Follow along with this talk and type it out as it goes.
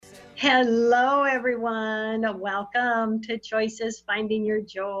Hello, everyone. Welcome to Choices Finding Your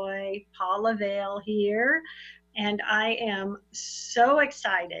Joy. Paula Vail here, and I am so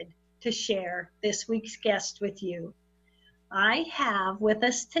excited to share this week's guest with you. I have with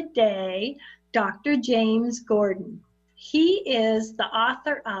us today Dr. James Gordon. He is the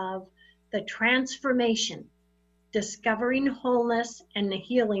author of The Transformation: Discovering Wholeness and the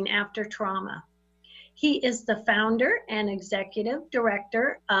Healing After Trauma. He is the founder and executive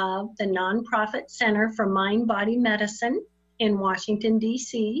director of the nonprofit Center for Mind-Body Medicine in Washington,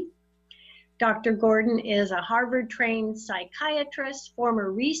 D.C. Dr. Gordon is a Harvard-trained psychiatrist,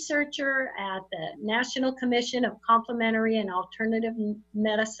 former researcher at the National Commission of Complementary and Alternative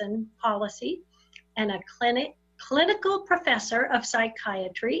Medicine Policy, and a clinical professor of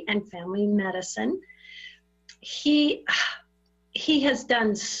psychiatry and family medicine. He has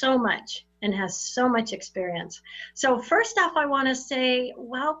done so much and has so much experience. So first off, I want to say,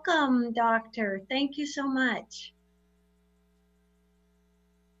 welcome, doctor. Thank you so much.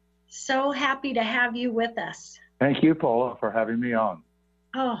 So happy to have you with us. Thank you, Paula, for having me on.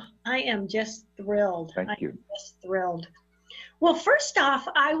 Oh, I am just thrilled. Thank you. Just thrilled. Well, first off,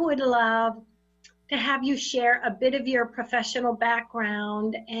 I would love to have you share a bit of your professional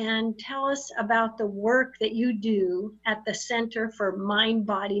background and tell us about the work that you do at the Center for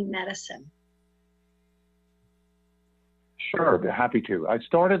Mind-Body Medicine. Sure, I'd be happy to. I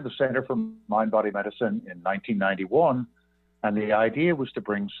started the Center for Mind-Body Medicine in 1991, and the idea was to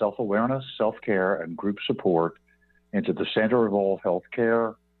bring self-awareness, self-care, and group support into the center of all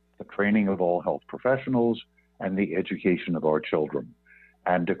healthcare, the training of all health professionals, and the education of our children,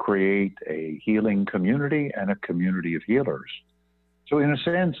 and to create a healing community and a community of healers. So in a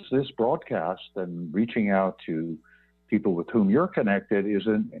sense, this broadcast and reaching out to people with whom you're connected is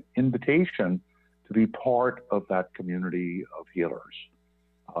an invitation to be part of that community of healers.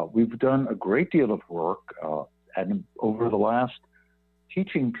 We've done a great deal of work and over the last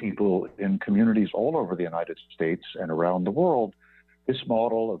teaching people in communities all over the United States and around the world this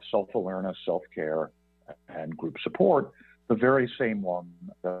model of self-awareness, self-care, and group support, the very same one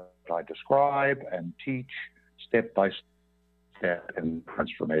that I describe and teach step by step in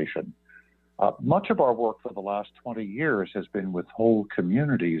transformation. Much of our work for the last 20 years has been with whole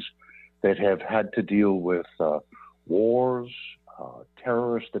communities that have had to deal with wars,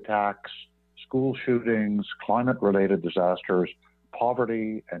 terrorist attacks, school shootings, climate-related disasters,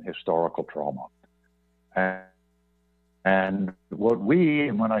 poverty, and historical trauma. And what we,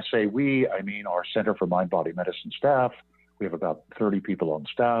 and when I say we, I mean our Center for Mind-Body Medicine staff, we have about 30 people on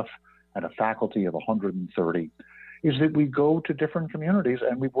staff and a faculty of 130, is that we go to different communities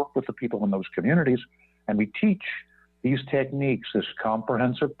and we work with the people in those communities and we teach these techniques, this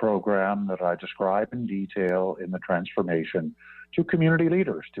comprehensive program that I describe in detail in the transformation, to community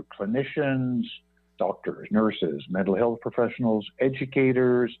leaders, to clinicians, doctors, nurses, mental health professionals,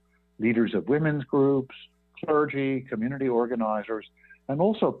 educators, leaders of women's groups, clergy, community organizers, and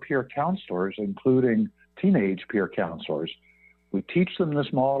also peer counselors, including teenage peer counselors. We teach them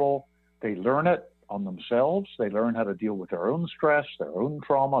this model. They learn it on themselves. They learn how to deal with their own stress, their own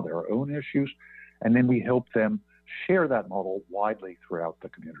trauma, their own issues, and then we help them share that model widely throughout the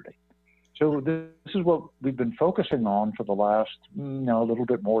community. So this is what we've been focusing on for the last, a little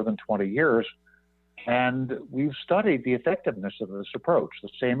bit more than 20 years. And we've studied the effectiveness of this approach, the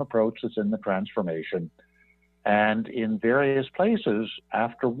same approach that's in the transformation. And in various places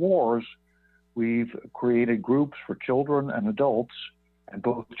after wars, we've created groups for children and adults, and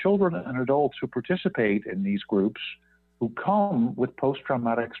both children and adults who participate in these groups who come with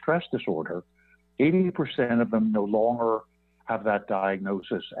post-traumatic stress disorder, 80% of them no longer have that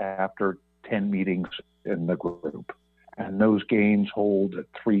diagnosis after 10 meetings in the group. And those gains hold at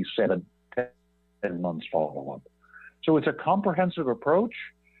 3, 7, 10 months follow-up. So it's a comprehensive approach,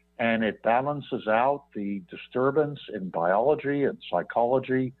 and it balances out the disturbance in biology and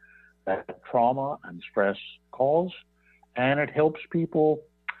psychology that trauma and stress cause, and it helps people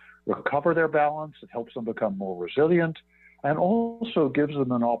recover their balance, it helps them become more resilient, and also gives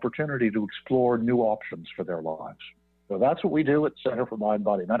them an opportunity to explore new options for their lives. So that's what we do at Center for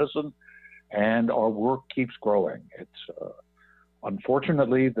Mind-Body Medicine, and our work keeps growing. It's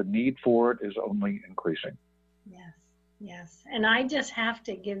unfortunately, the need for it is only increasing. Yes. And I just have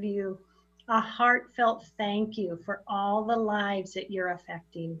to give you a heartfelt thank you for all the lives that you're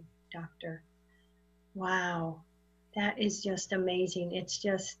affecting, Doctor. Wow, that is just amazing. It's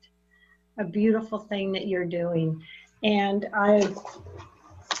just a beautiful thing that you're doing. And I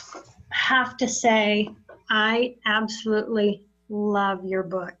have to say, I absolutely love your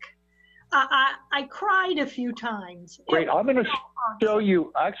book. I cried a few times. Great. I'm going to show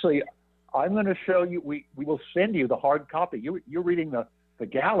you, actually, I'm going to show you, we will send you the hard copy. You're reading the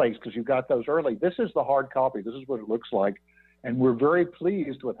galleys because you got those early. This is the hard copy. This is what it looks like. And we're very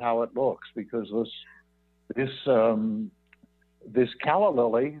pleased with how it looks because this calla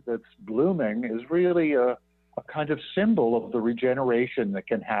lily that's blooming is really a kind of symbol of the regeneration that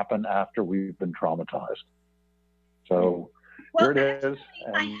can happen after we've been traumatized. So well, here it is.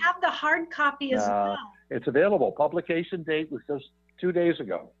 I have the hard copy as well. It's available. Publication date was just 2 days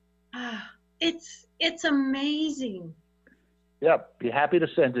ago. It's amazing. Yeah, be happy to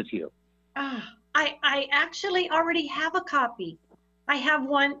send it to you. I actually already have a copy. I have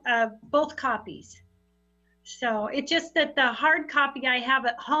both copies. So it's just that the hard copy I have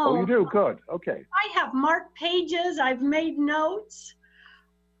at home. Oh, you do? Good. Okay. I have marked pages. I've made notes.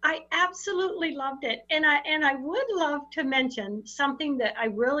 I absolutely loved it. And I would love to mention something that I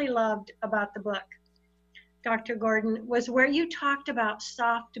really loved about the book, Dr. Gordon, was where you talked about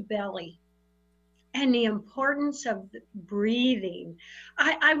soft belly and the importance of breathing.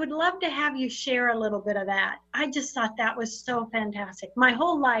 I would love to have you share a little bit of that. I just thought that was so fantastic. My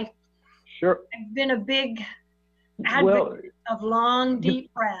whole life, sure, I've been a big advocate of long,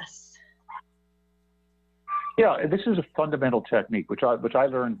 deep breaths. Yeah, this is a fundamental technique, which I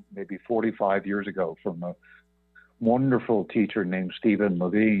learned maybe 45 years ago from a wonderful teacher named Stephen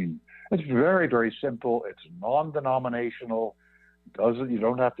Levine. It's very, very simple. It's non-denominational. You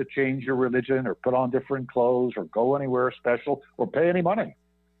don't have to change your religion or put on different clothes or go anywhere special or pay any money.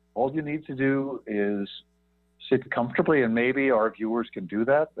 All you need to do is sit comfortably, and maybe our viewers can do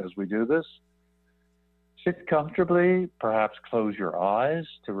that as we do this. Sit comfortably, perhaps close your eyes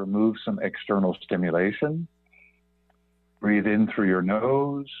to remove some external stimulation. Breathe in through your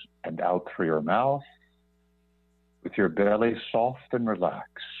nose and out through your mouth with your belly soft and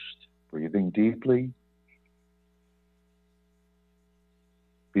relaxed, breathing deeply,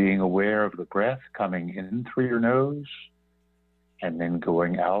 being aware of the breath coming in through your nose and then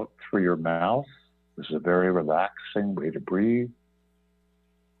going out through your mouth. This is a very relaxing way to breathe.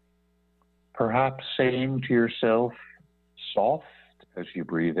 Perhaps saying to yourself, soft as you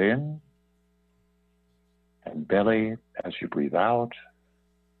breathe in, and belly as you breathe out,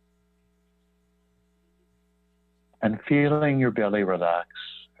 and feeling your belly relax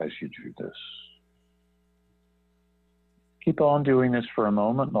as you do this. Keep on doing this for a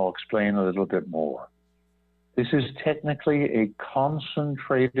moment, and I'll explain a little bit more. This is technically a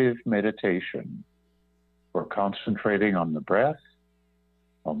concentrative meditation. We're concentrating on the breath,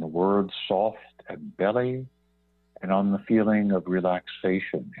 on the words soft and belly, and on the feeling of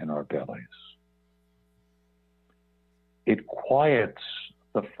relaxation in our bellies. It quiets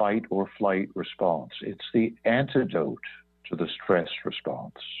the fight or flight response. It's the antidote to the stress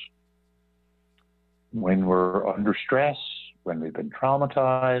response. When we're under stress, when we've been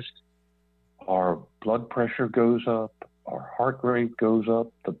traumatized, our blood pressure goes up, our heart rate goes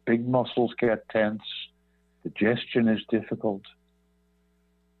up, the big muscles get tense, digestion is difficult.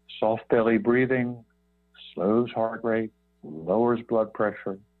 Soft belly breathing slows heart rate, lowers blood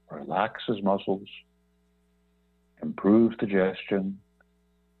pressure, relaxes muscles, improves digestion.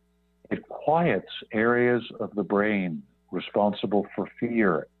 It quiets areas of the brain responsible for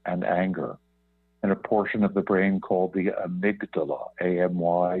fear and anger, and a portion of the brain called the amygdala,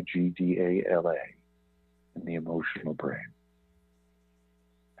 A-M-Y-G-D-A-L-A, in the emotional brain.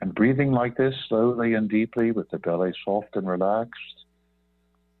 And breathing like this, slowly and deeply, with the belly soft and relaxed,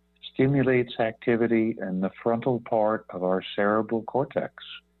 stimulates activity in the frontal part of our cerebral cortex,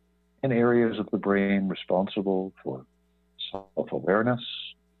 in areas of the brain responsible for self-awareness,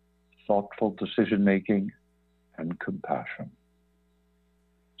 thoughtful decision-making, and compassion.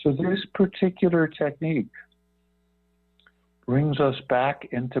 So this particular technique brings us back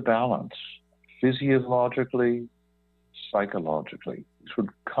into balance, physiologically, psychologically. We should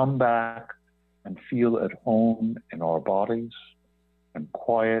come back and feel at home in our bodies and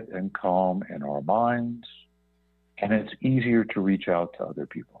quiet and calm in our minds. And it's easier to reach out to other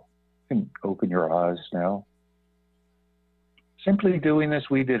people. You can open your eyes now. Simply doing this,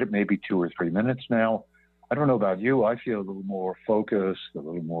 we did it maybe 2 or 3 minutes now. I don't know about you, I feel a little more focused, a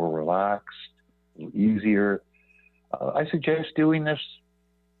little more relaxed, a little easier. I suggest doing this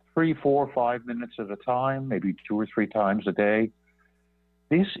 3, 4, 5 minutes at a time, maybe 2 or 3 times a day.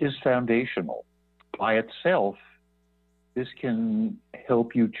 This is foundational. By itself, this can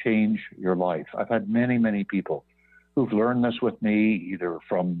help you change your life. I've had many, many people who've learned this with me, either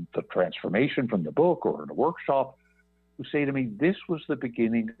from the transformation from the book or in a workshop, who say to me, this was the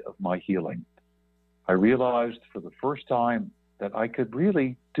beginning of my healing. I realized for the first time that I could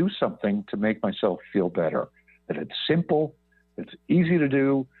really do something to make myself feel better, that it's simple, it's easy to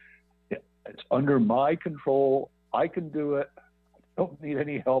do, it's under my control, I can do it, I don't need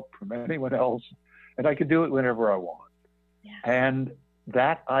any help from anyone else, and I can do it whenever I want. Yes. And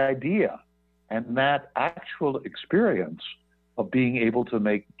that idea and that actual experience of being able to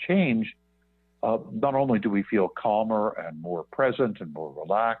make change, not only do we feel calmer and more present and more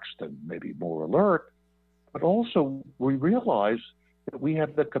relaxed and maybe more alert, but also we realize that we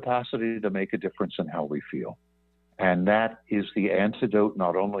have the capacity to make a difference in how we feel. And that is the antidote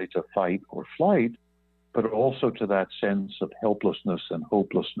not only to fight or flight, but also to that sense of helplessness and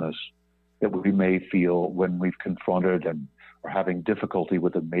hopelessness that we may feel when we've confronted and are having difficulty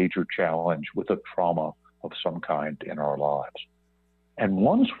with a major challenge, with a trauma of some kind in our lives. And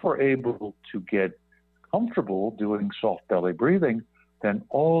once we're able to get comfortable doing soft belly breathing, then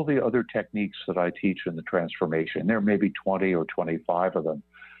all the other techniques that I teach in the transformation, there may be 20 or 25 of them,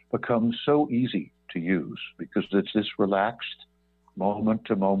 become so easy to use because it's this relaxed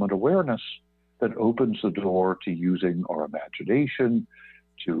moment-to-moment awareness that opens the door to using our imagination,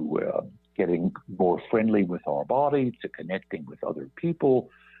 to getting more friendly with our body, to connecting with other people,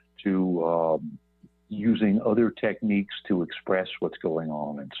 to using other techniques to express what's going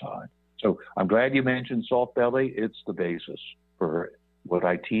on inside. So I'm glad you mentioned soft belly. It's the basis for what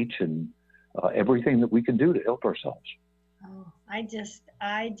I teach and everything that we can do to help ourselves. Oh, I just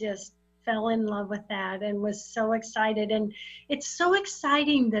fell in love with that and was so excited. And it's so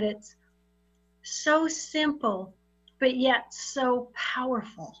exciting that it's so simple, but yet so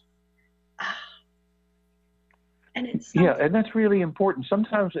powerful. And it's yeah, and that's really important.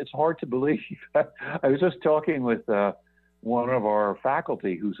 Sometimes it's hard to believe. I was just talking with one of our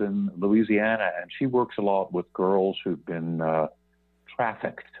faculty who's in Louisiana, and she works a lot with girls who've been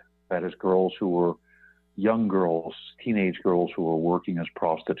trafficked. That is, girls who were young girls, teenage girls who are working as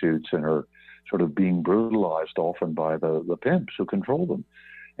prostitutes and are sort of being brutalized often by the pimps who control them.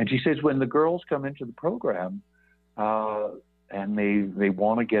 And she says when the girls come into the program and they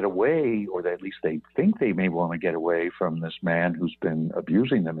want to get away, or at least they think they may want to get away from this man who's been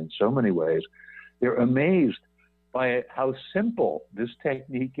abusing them in so many ways, they're amazed by how simple this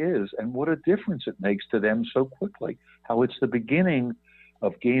technique is and what a difference it makes to them so quickly, how it's the beginning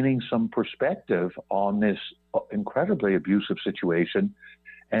of gaining some perspective on this incredibly abusive situation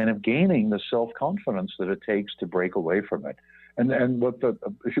and of gaining the self-confidence that it takes to break away from it. And what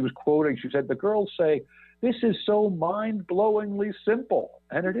she was quoting, she said, the girls say, this is so mind-blowingly simple,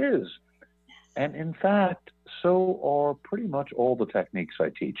 and it is. And in fact, so are pretty much all the techniques I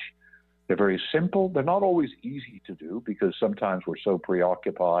teach. They're very simple. They're not always easy to do because sometimes we're so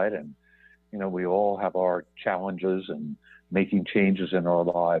preoccupied and, you know, we all have our challenges and making changes in our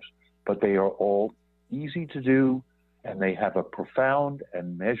lives, but they are all easy to do and they have a profound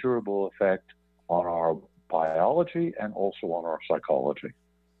and measurable effect on our biology and also on our psychology.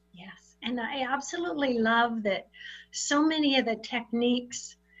 Yes, and I absolutely love that so many of the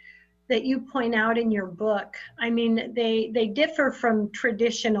techniques that you point out in your book, I mean, they differ from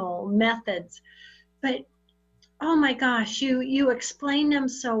traditional methods, but oh my gosh, you explain them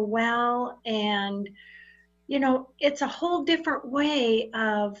so well, and you know, it's a whole different way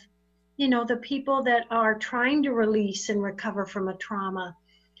of, you know, the people that are trying to release and recover from a trauma,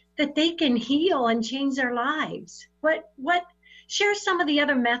 that they can heal and change their lives. What share some of the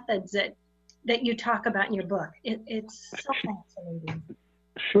other methods that you talk about in your book. It's so fascinating.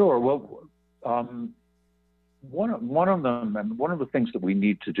 Sure. Well, one of them, and one of the things that we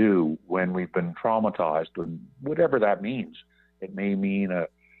need to do when we've been traumatized, and whatever that means, it may mean a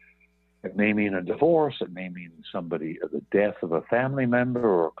divorce, it may mean the death of a family member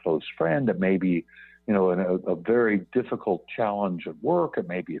or a close friend, it may be, you know, a very difficult challenge at work, it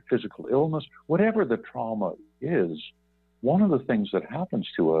may be a physical illness, whatever the trauma is. One of the things that happens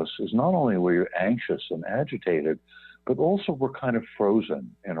to us is not only we're anxious and agitated, but also we're kind of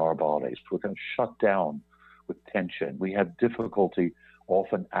frozen in our bodies. We're kind of shut down with tension. We have difficulty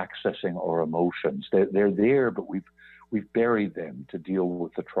often accessing our emotions. They're there, but we've buried them to deal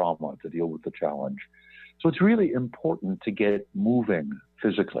with the trauma, to deal with the challenge. So it's really important to get moving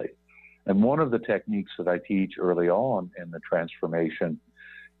physically. And one of the techniques that I teach early on in the transformation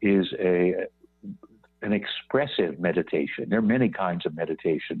is an expressive meditation. There are many kinds of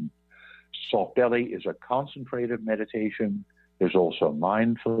meditation. Soft belly is a concentrative meditation. There's also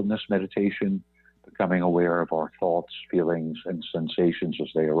mindfulness meditation, becoming aware of our thoughts, feelings, and sensations as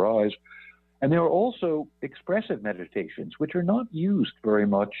they arise. And there are also expressive meditations, which are not used very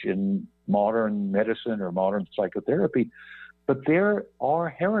much in modern medicine or modern psychotherapy, but they're our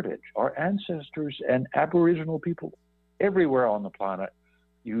heritage. Our ancestors and Aboriginal people everywhere on the planet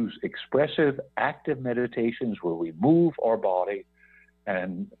use expressive, active meditations where we move our body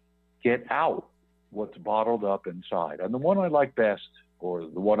and get out what's bottled up inside. And the one I like best, or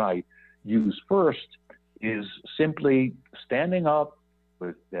the one I use first, is simply standing up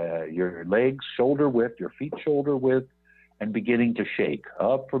with your legs shoulder width, your feet shoulder width, and beginning to shake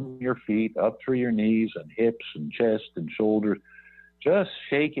up from your feet, up through your knees and hips and chest and shoulders, just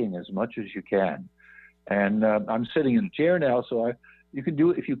shaking as much as you can. And I'm sitting in a chair now, so you can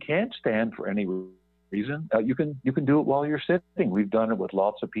do it. If you can't stand for any reason, you can do it while you're sitting. We've done it with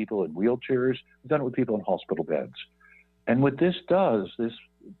lots of people in wheelchairs. We've done it with people in hospital beds. And what this does,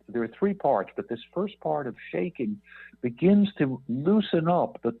 there are three parts, but this first part of shaking begins to loosen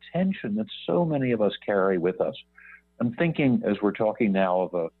up the tension that so many of us carry with us. I'm thinking, as we're talking now,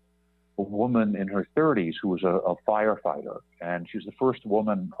 of a woman in her 30s who was a firefighter, and she's the first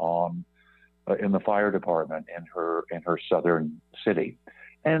woman in the fire department in her southern city.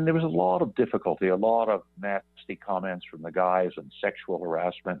 And there was a lot of difficulty, a lot of nasty comments from the guys and sexual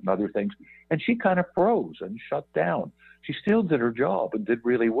harassment and other things. And she kind of froze and shut down. She still did her job and did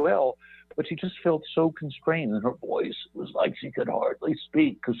really well, but she just felt so constrained, and her voice was like she could hardly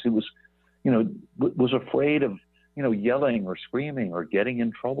speak because she was, was afraid of, yelling or screaming or getting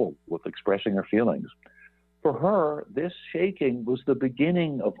in trouble with expressing her feelings. For her, this shaking was the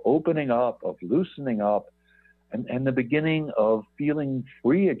beginning of opening up, of loosening up, and the beginning of feeling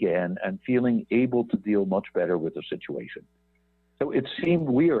free again and feeling able to deal much better with the situation. So it seemed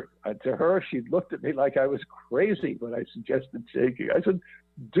weird. To her, she looked at me like I was crazy when I suggested shaking. I said,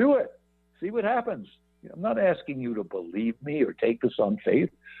 do it. See what happens. I'm not asking you to believe me or take this on faith.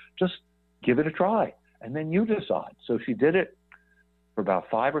 Just give it a try, and then you decide. So she did it for about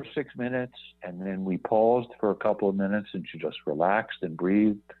 5 or 6 minutes, and then we paused for a couple of minutes, and she just relaxed and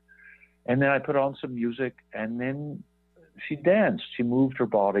breathed. And then I put on some music, and then she danced. She moved her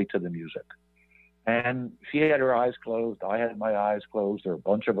body to the music. And she had her eyes closed. I had my eyes closed. There were a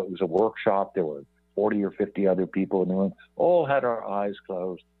bunch of it. It was a workshop. There were 40 or 50 other people in the room, all had our eyes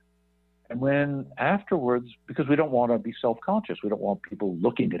closed. And when afterwards, because we don't want to be self-conscious, we don't want people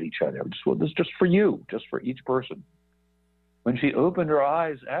looking at each other. This is just for you, just for each person. When she opened her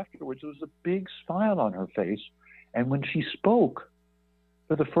eyes afterwards, there was a big smile on her face. And when she spoke,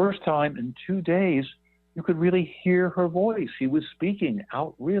 for the first time in 2 days, you could really hear her voice. She was speaking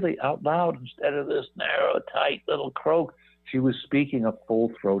really out loud instead of this narrow, tight little croak. She was speaking a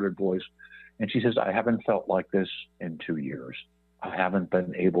full-throated voice. And she says, I haven't felt like this in 2 years. I haven't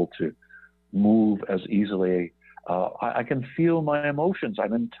been able to move as easily. I can feel my emotions.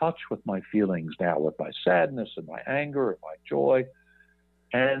 I'm in touch with my feelings now, with my sadness and my anger and my joy.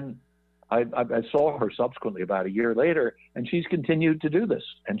 And I saw her subsequently about a year later, and she's continued to do this.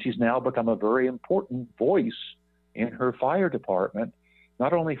 And she's now become a very important voice in her fire department,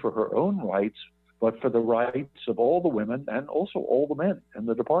 not only for her own rights, but for the rights of all the women and also all the men in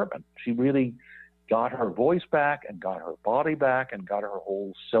the department. She really got her voice back and got her body back and got her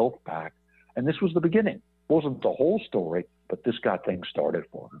whole self back. And this was the beginning. It wasn't the whole story, but this got things started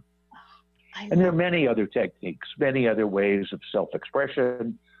for her. And there are many other techniques, many other ways of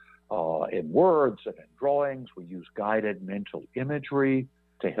self-expression in words and in drawings. We use guided mental imagery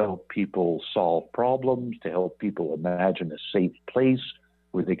to help people solve problems, to help people imagine a safe place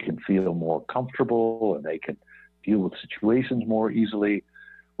where they can feel more comfortable and they can deal with situations more easily.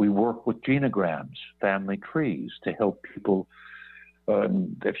 We work with genograms, family trees, to help people.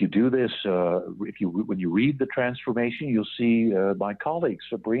 If you do this, when you read the transformation, you'll see my colleague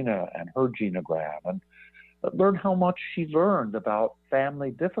Sabrina and her genogram, and learn how much she learned about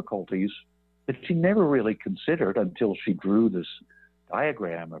family difficulties that she never really considered until she drew this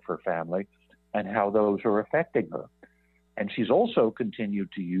diagram of her family and how those are affecting her. And she's also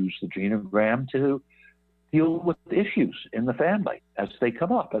continued to use the genogram to deal with issues in the family as they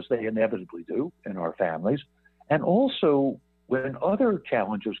come up, as they inevitably do in our families, and also when other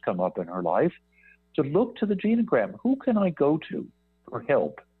challenges come up in her life, to look to the genogram. Who can I go to for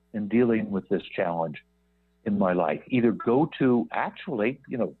help in dealing with this challenge in my life? Either go to actually,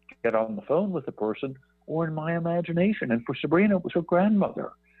 get on the phone with the person, or in my imagination. And for Sabrina, it was her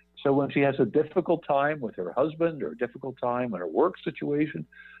grandmother. So when she has a difficult time with her husband or a difficult time in her work situation,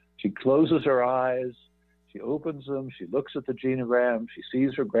 she closes her eyes, she opens them, she looks at the genogram, she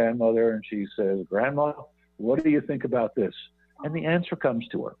sees her grandmother, and she says, Grandma, what do you think about this? And the answer comes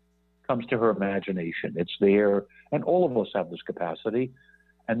to her imagination. It's there, and all of us have this capacity.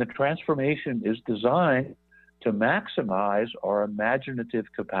 And the transformation is designed to maximize our imaginative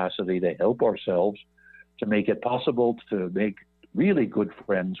capacity to help ourselves, to make it possible to make really good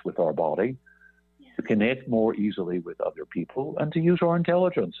friends with our body, to connect more easily with other people, and to use our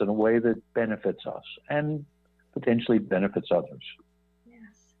intelligence in a way that benefits us and potentially benefits others.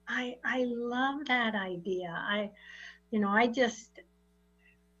 Yes, I love that idea. I just,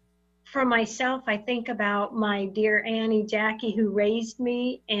 for myself, I think about my dear Annie Jackie who raised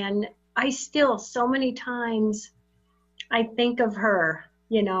me, and I still so many times I think of her,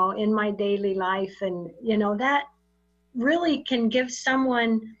 in my daily life, and that really can give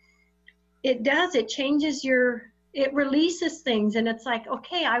someone, it changes it releases things, and it's like,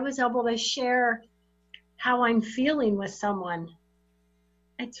 okay, I was able to share how I'm feeling with someone.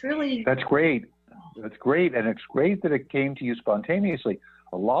 It's really, That's great. That's great. And it's great that it came to you spontaneously.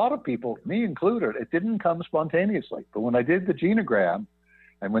 A lot of people, me included, it didn't come spontaneously. But when I did the genogram,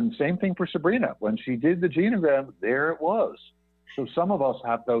 and when same thing for Sabrina, when she did the genogram, there it was. So some of us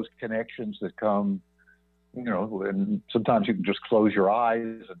have those connections that come, and sometimes you can just close your eyes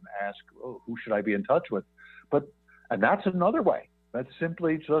and ask, oh, who should I be in touch with? And that's another way. That's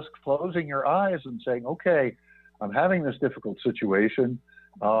simply just closing your eyes and saying, okay, I'm having this difficult situation.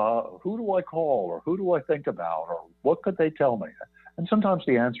 Who do I call, or who do I think about, or what could they tell me? And sometimes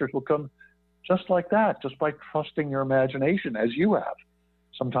the answers will come just like that, just by trusting your imagination, as you have.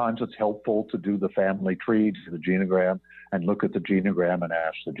 Sometimes it's helpful to do the family tree, do the genogram, and look at the genogram and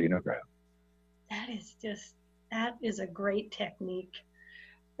ask the genogram. That is a great technique.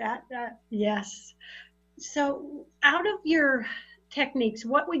 Yes. So out of your techniques,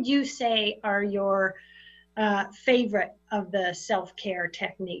 what would you say are your favorite of the self-care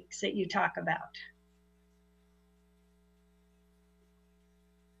techniques that you talk about?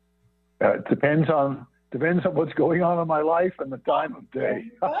 It depends on what's going on in my life and the time of day.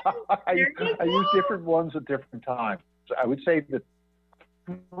 I use different ones at different times. I would say that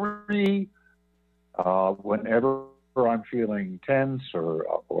 3, whenever I'm feeling tense,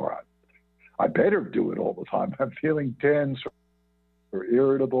 or I better do it all the time. I'm feeling tense or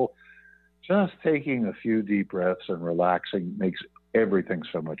irritable. Just taking a few deep breaths and relaxing makes everything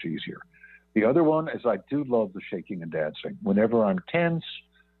so much easier. The other one is, I do love the shaking and dancing. Whenever I'm tense,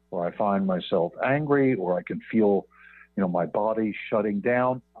 or I find myself angry, or I can feel, my body shutting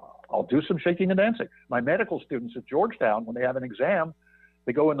down, I'll do some shaking and dancing. My medical students at Georgetown, when they have an exam,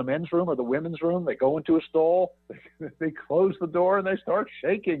 they go in the men's room or the women's room, they go into a stall, they close the door, and they start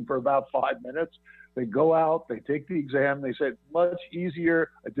shaking for about 5 minutes. They go out, they take the exam, they say, much easier,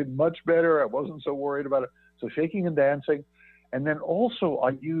 I did much better, I wasn't so worried about it. So shaking and dancing. And then also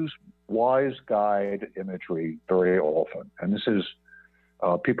I use wise guide imagery very often. And this is,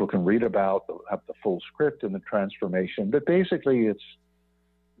 people can read about, have the full script and the transformation, but basically it's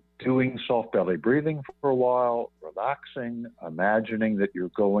doing soft belly breathing for a while, relaxing, imagining that you're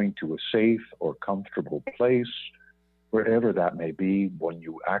going to a safe or comfortable place, wherever that may be, one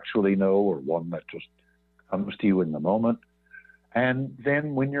you actually know or one that just comes to you in the moment. And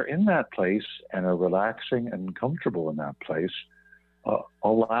then when you're in that place and are relaxing and comfortable in that place,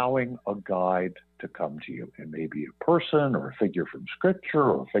 allowing a guide to come to you. It may be a person or a figure from scripture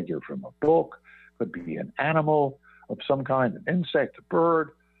or a figure from a book, could be an animal of some kind, an insect, a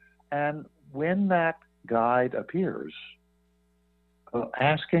bird. And when that guide appears,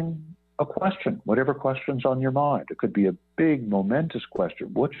 asking a question, whatever question's on your mind. It could be a big, momentous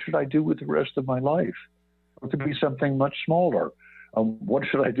question. What should I do with the rest of my life? Or it could be something much smaller. What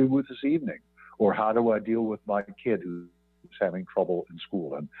should I do with this evening? Or how do I deal with my kid who's having trouble in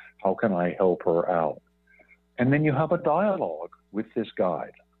school, and how can I help her out? And then you have a dialogue with this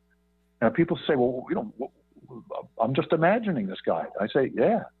guide. Now, people say, well, I'm just imagining this guide. I say,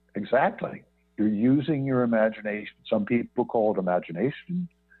 yeah, exactly. You're using your imagination. Some people call it imagination.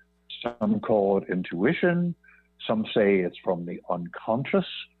 Some call it intuition. Some say it's from the unconscious.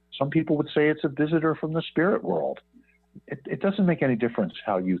 Some people would say it's a visitor from the spirit world. It doesn't make any difference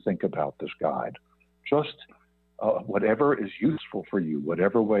how you think about this guide. Just whatever is useful for you,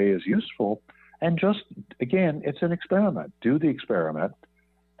 whatever way is useful. And just, again, it's an experiment. Do the experiment.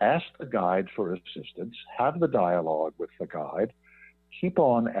 Ask the guide for assistance. Have the dialogue with the guide. Keep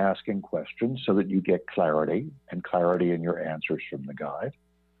on asking questions so that you get clarity in your answers from the guide.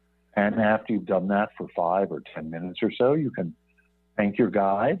 And after you've done that for 5 or 10 minutes or so, you can thank your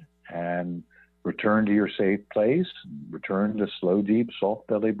guide and return to your safe place, return to slow, deep, soft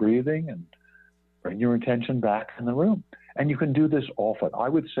belly breathing, and bring your attention back in the room. And you can do this often. I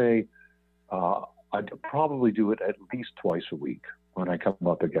would say I'd probably do it at least twice a week when I come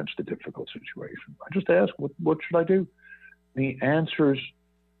up against a difficult situation. I just ask, what should I do? The answers,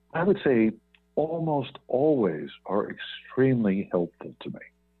 I would say, almost always are extremely helpful to me.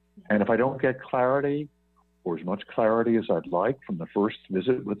 And if I don't get clarity, or as much clarity as I'd like from the first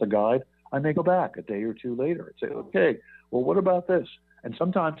visit with the guide, I may go back a day or two later and say, okay, well, what about this? And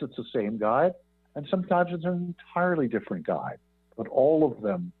sometimes it's the same guide, and sometimes it's an entirely different guide. But all of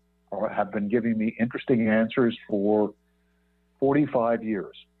them have been giving me interesting answers for 45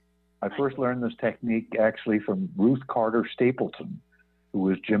 years. I first learned this technique actually from Ruth Carter Stapleton, who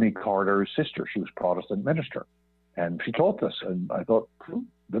was Jimmy Carter's sister. She was a Protestant minister. And she taught this, and I thought,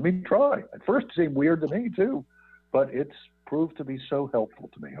 let me try. At first it seemed weird to me too, but it's proved to be so helpful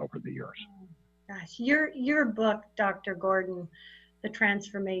to me over the years. Gosh, your book, Dr. Gordon, The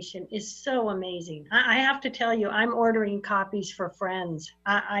Transformation, is so amazing. I have to tell you, I'm ordering copies for friends.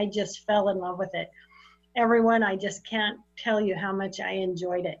 I just fell in love with it. Everyone, I just can't tell you how much I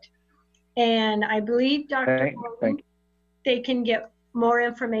enjoyed it. And I believe, Dr. Gordon, they can get more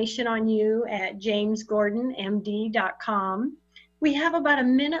information on you at jamesgordonmd.com. We have about a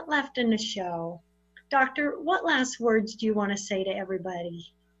minute left in the show. Doctor, what last words do you want to say to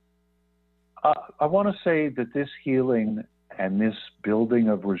everybody? I want to say that this healing and this building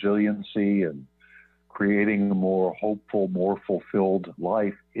of resiliency and creating a more hopeful, more fulfilled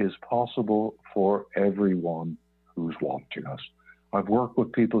life is possible for everyone who's watching us. I've worked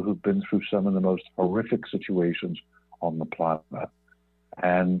with people who've been through some of the most horrific situations on the planet.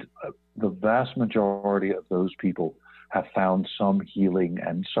 And the vast majority of those people have found some healing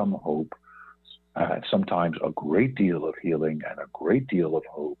and some hope, sometimes a great deal of healing and a great deal of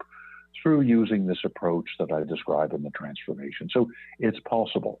hope through using this approach that I describe in The Transformation. So it's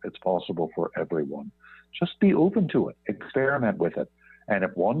possible. It's possible for everyone. Just be open to it. Experiment with it. And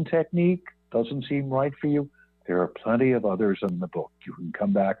if one technique doesn't seem right for you, there are plenty of others in the book. You can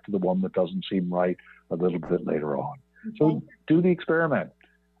come back to the one that doesn't seem right a little bit later on. So do the experiment.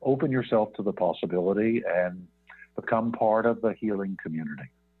 Open yourself to the possibility and become part of the healing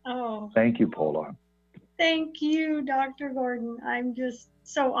community. Oh, thank you, Paula. Thank you, Dr. Gordon. I'm just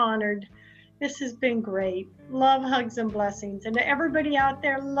so honored. This has been great. Love, hugs, and blessings. And to everybody out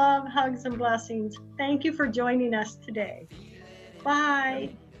there, love, hugs, and blessings. Thank you for joining us today. Bye.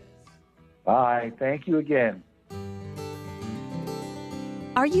 Bye. Thank you again.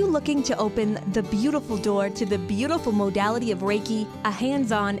 Are you looking to open the beautiful door to the beautiful modality of Reiki, a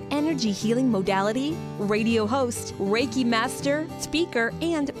hands-on energy healing modality? Radio host, Reiki master, speaker,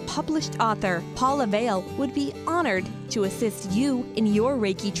 and published author Paula Vail would be honored to assist you in your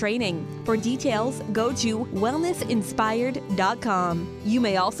Reiki training. For details, go to wellnessinspired.com. You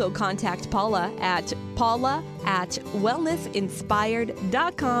may also contact Paula at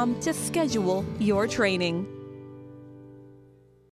paula@wellnessinspired.com to schedule your training.